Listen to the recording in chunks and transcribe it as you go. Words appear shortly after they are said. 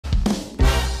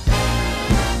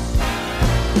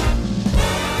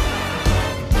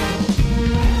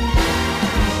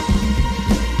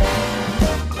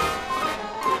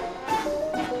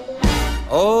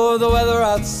the weather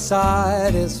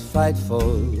outside is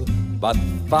frightful, but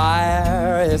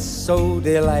fire is so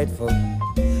delightful.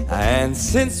 And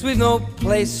since we've no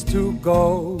place to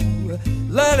go,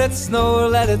 let it snow,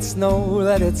 let it snow,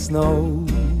 let it snow.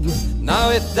 Now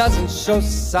it doesn't show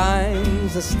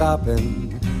signs of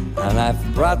stopping, and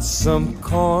I've brought some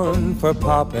corn for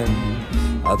popping.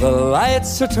 The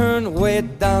lights are turned way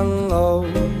down low.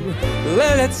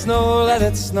 Let it snow, let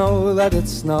it snow, let it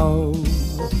snow.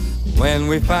 When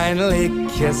we finally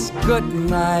kiss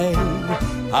goodnight,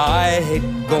 I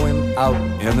hate going out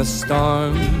in the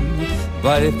storm,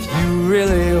 but if you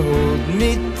really hold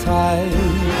me tight,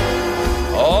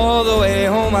 all the way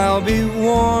home I'll be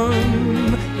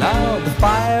warm. Now the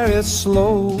fire is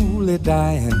slowly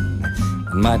dying,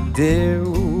 and my dear,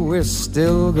 we're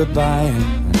still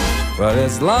goodbying. But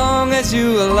as long as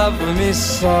you love me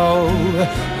so,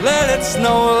 let it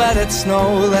snow, let it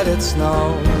snow, let it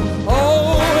snow.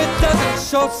 Oh, it doesn't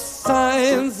show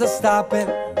signs of stopping,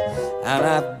 and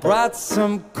I've brought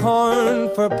some corn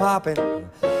for popping.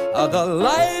 The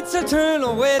lights are turned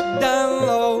way down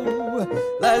low.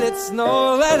 Let it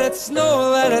snow, let it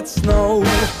snow, let it snow.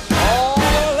 Oh,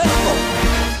 let's go.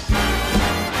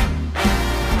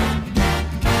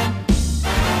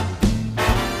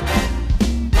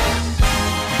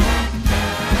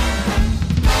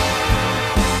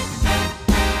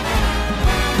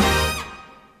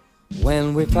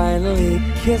 When we finally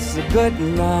kiss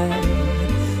goodnight,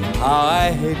 how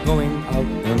I hate going out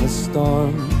in the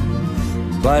storm,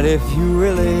 but if you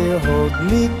really hold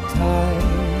me tight,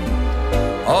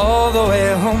 all the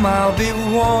way home I'll be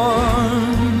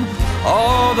warm.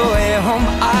 All the way home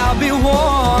I'll be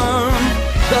warm.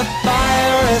 The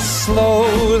fire is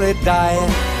slowly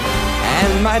dying,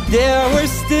 and my dear, we're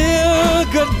still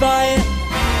goodbye.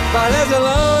 But as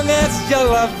long as you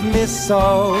love me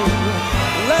so,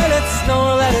 let it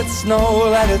snow, let it snow,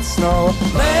 let it snow.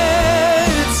 Let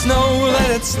it snow, let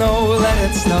it snow, let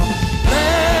it snow.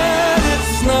 Let